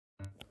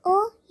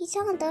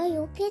이상하다. 이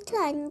필터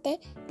아닌데.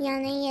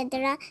 미안해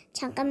얘들아.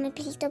 잠깐만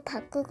필터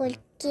바꾸고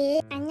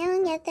올게.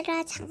 안녕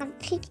얘들아. 잠깐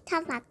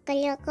필터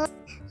바꾸려고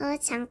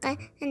잠깐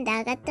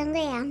나갔던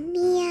거야.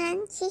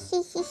 미안.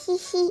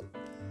 히히히히히.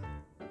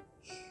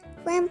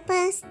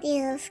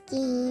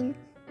 Rumpelstiltskin.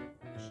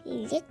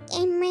 Look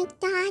at my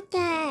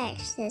daughter,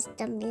 says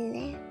the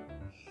miller.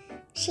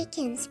 She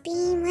can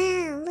spin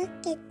well.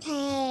 Look at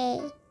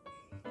her.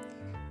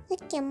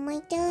 Look at my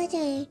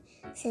daughter,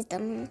 says the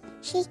miller.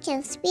 She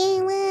can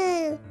spin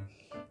well.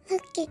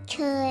 Look at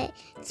her.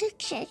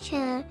 Look at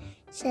her,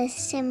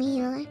 says the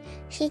miller.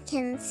 She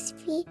can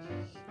spin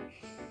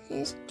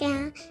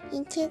down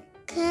into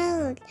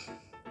cold.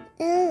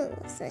 Oh,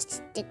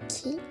 says the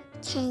king.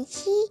 Can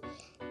she?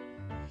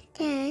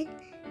 Then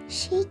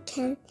she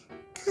can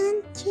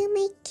come to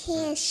my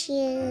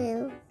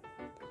castle.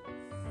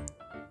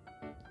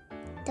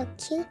 The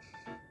king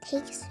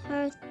takes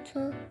her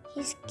to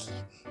his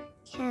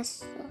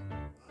castle.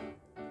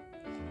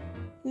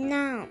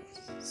 Now,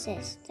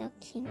 says the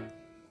king,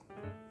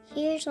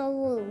 here's a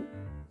wool,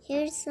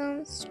 here's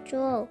some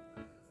straw.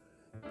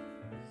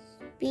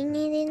 Spin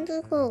it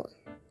into gold.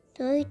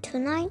 Do it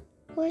tonight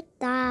or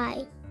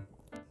die.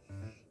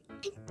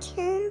 I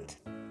can't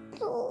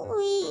do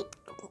it,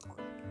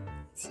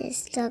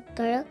 says the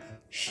girl.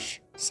 Shh,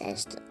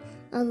 says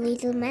a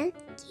little man.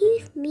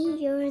 Give me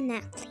your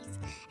necklace,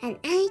 and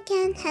I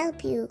can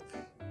help you.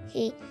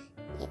 She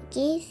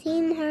gave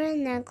him her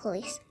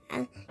necklace,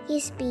 and he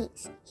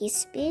spins. He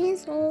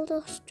spins all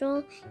the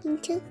straw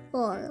into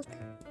gold.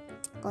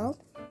 Gold?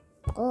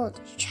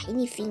 Gold,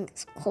 shiny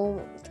things,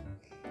 gold.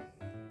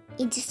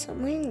 It's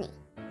morning.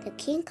 The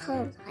king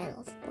comes. I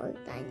love gold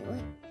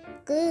anyway.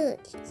 Good,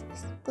 he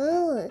says.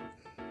 Good.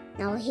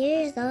 Now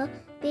here's the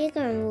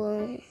bigger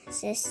one,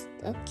 says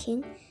the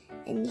king.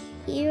 And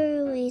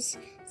here is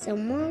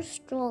some more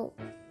straw.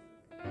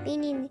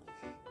 Spinning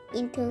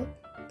into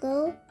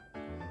gold.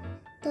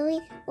 Do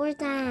it or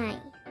die.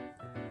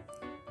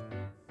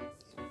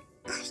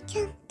 I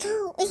can't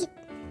do it.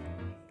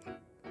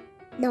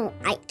 No,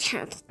 I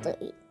can't do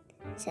it,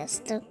 says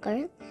the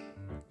girl.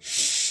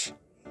 Shh,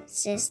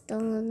 says the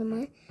little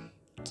man.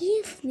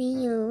 Give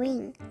me your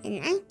ring, and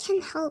I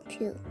can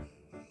help you.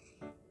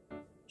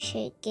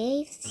 She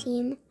gives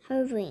him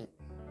her ring,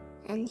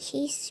 and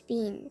he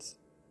spins.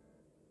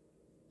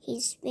 He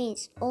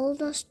spins all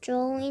the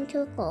straw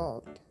into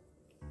gold.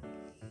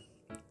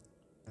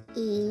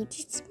 It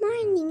is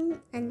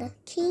morning, and the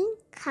king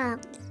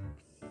comes.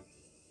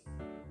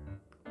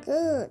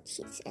 Good,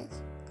 he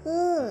says.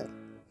 Good.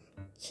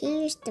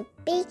 Here's the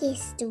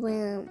biggest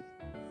room,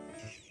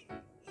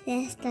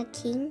 says the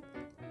king,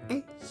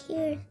 and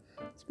here's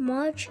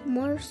much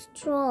more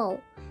straw.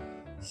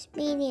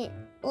 Spin it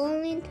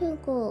all into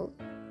gold.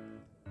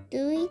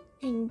 Do it,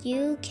 and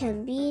you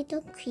can be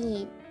the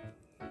queen.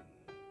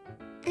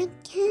 I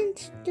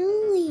can't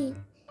do it,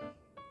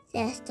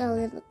 says the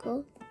little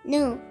girl.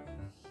 No,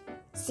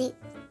 see,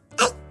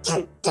 I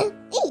can't do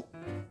it.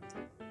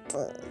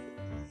 But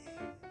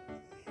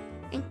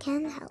I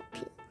can help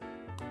you.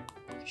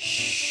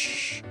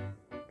 Shh,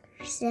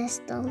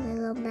 says the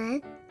little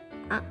man.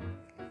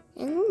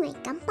 이거 왜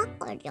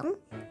깜빡거려?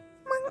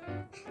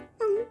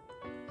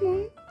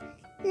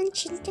 난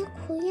진짜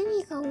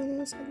고양이가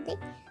오는 소리인데?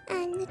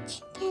 나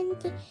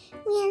진짜인데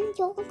미안,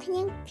 이거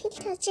그냥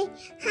필터지.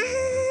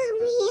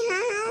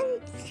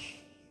 미안.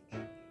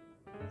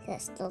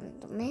 Says the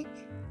little man.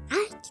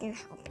 I can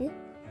help you.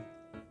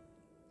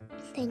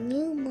 Then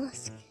you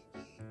must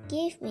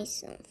give me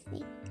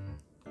something.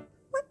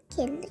 What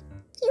can I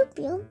give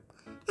you?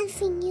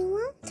 Anything you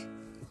want?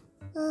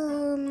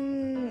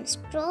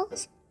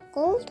 Straws?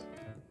 Gold?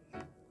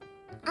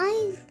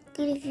 I'll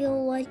give you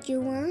what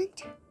you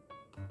want.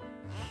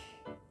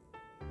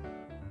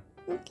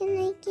 What can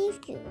I give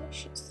you?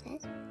 She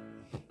says.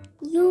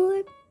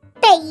 Your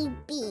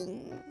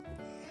baby,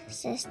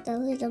 says the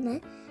little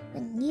man.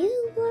 When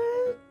you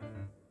were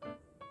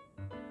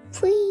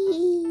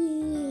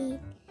free.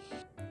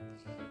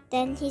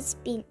 Then he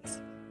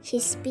spins. She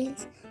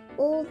spins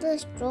all the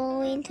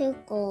straw into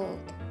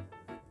gold.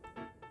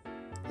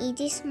 It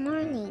is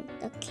morning.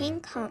 The king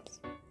comes.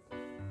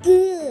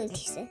 Good,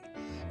 he says.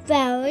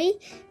 Very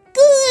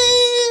good.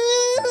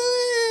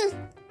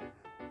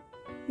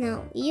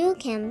 Now you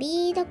can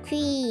be the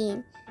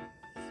queen.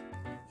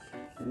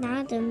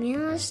 Now the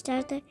miller's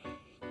daughter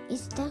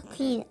is the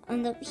queen,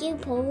 and the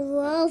people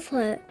love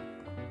her.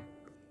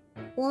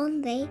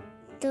 One day,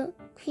 the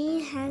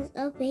queen has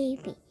a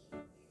baby.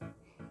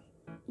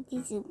 It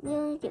is a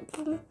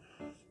beautiful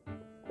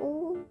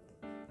old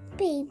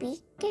baby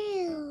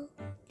girl.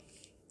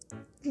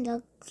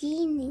 The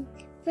queen is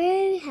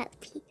very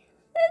happy.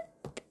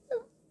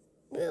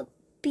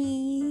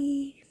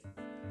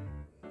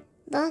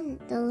 Then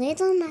the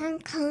little man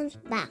comes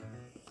back.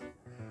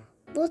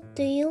 What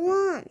do you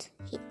want?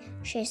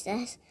 She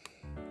says.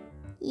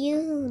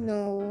 You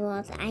know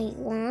what I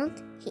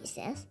want, he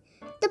says.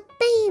 The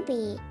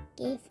baby.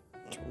 Give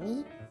it to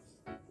me.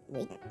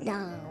 Wait,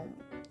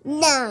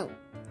 no.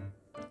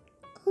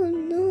 Oh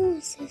no,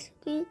 says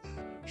the queen.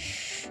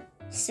 Shh,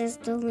 says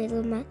the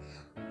little man.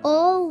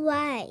 All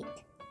right.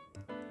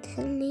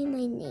 Tell me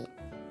my name.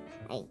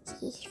 I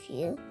give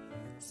you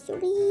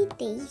 3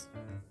 days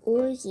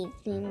or give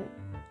me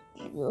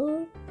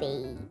your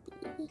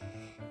baby.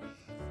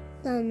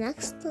 The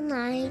next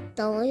night,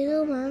 the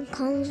little man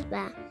comes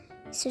back.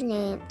 Is your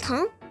name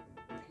Tom?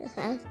 She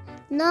says,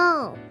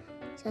 no,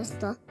 says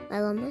the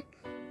little man.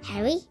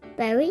 Harry,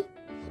 Barry,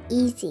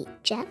 easy,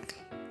 Jack,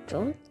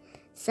 John,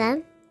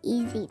 Sam,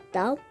 easy,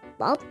 Tom,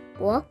 Bob,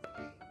 Bob.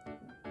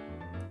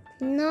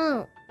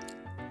 No,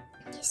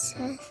 he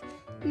says,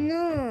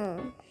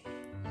 no.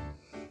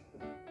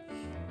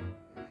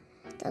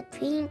 The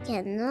queen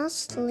cannot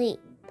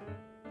sleep.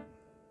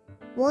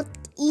 What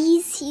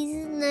is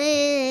his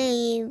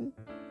name?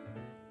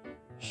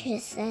 She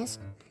says,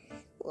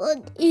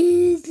 what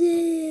is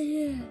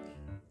it?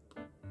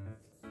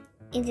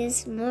 It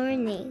is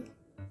morning.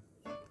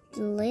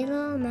 The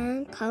little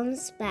man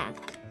comes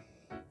back.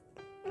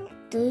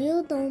 Do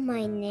you know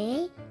my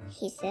name?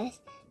 He says.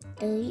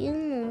 Do you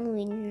know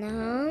it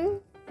now?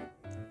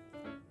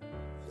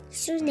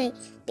 Is your name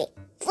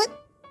Bigfoot?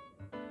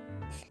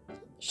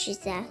 She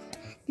says.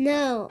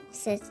 No,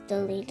 says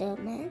the little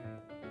man.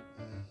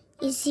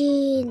 Is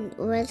he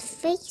red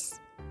face?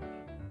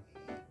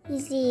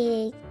 Is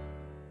he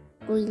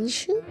green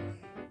shoe?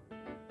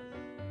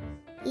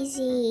 Is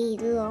he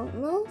long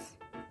nose?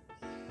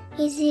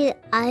 Is he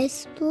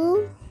eyes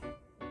blue?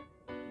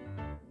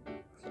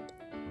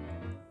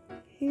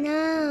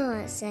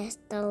 No, says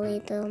the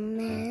little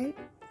man.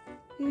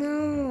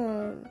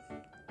 No.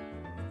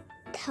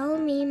 Tell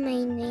me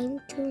my name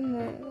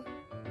tomorrow,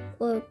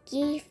 or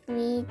give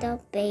me the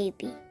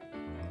baby.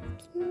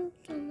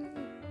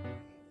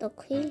 The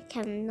queen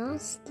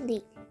cannot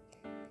sleep.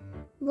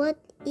 What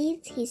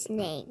is his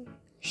name?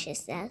 She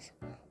says.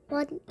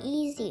 What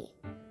is he?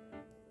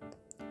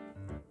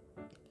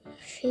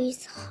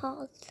 She's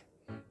hot.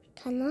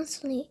 Cannot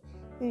sleep.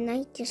 The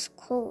night is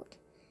cold.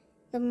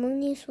 The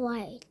moon is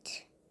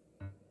white.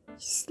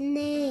 His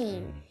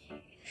name,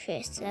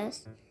 she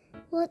says.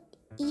 What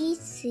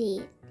is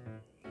it?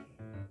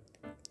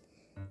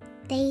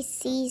 They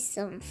see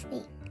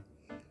something.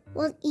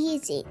 What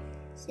is it?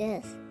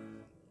 Says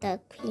the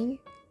queen.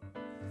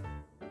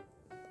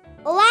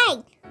 A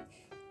light!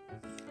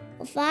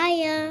 A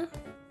fire!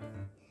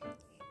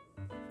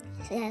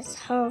 Says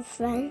her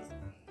friend.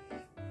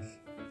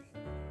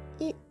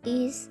 It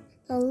is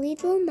the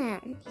little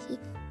man. He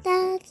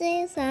does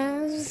it.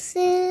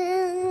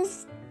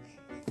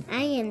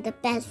 I am the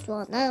best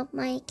one of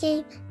my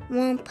game.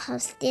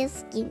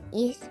 Rumpelstiltskin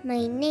is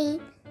my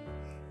name.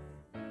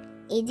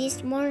 It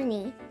is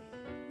morning.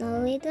 The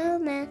little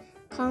man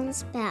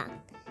comes back.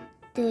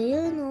 Do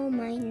you know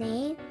my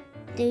name?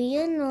 Do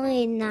you know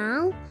it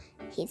now?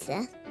 He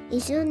says.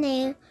 Is your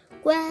name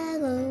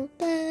Waggle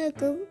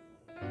Baggle?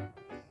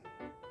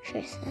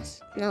 She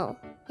says. No,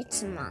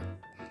 it's not.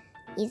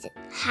 Is it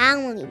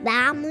Hamley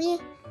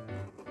Bamley?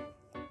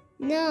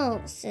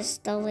 No, says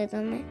the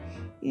little man.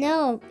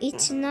 No,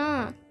 it's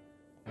not.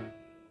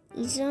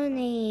 Is your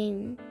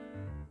name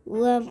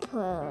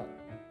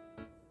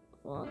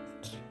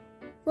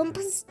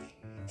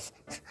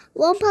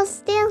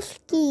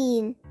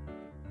Rumpelstiltskin?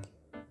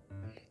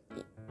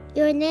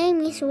 Your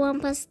name is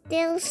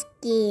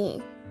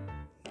Rumpelstiltskin.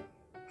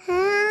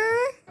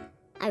 Huh?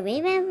 I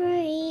remember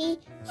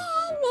it.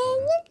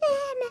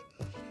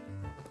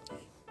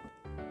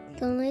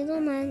 The little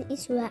man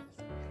is red.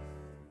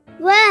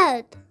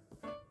 Red!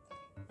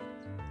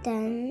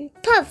 Then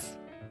puff!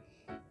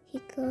 He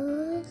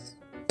goes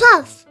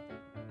puff!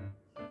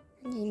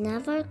 And he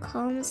never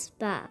comes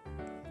back.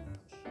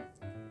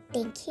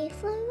 Thank you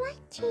for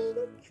watching.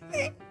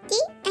 The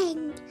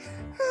end.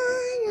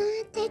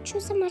 나한테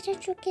주사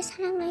맞아줄게.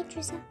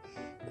 사랑해주사.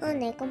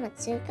 내가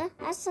맞을까?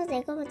 알았어,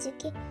 내가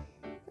맞을게.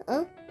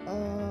 아니야,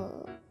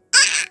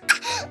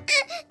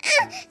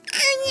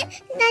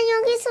 나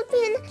여기서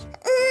피는.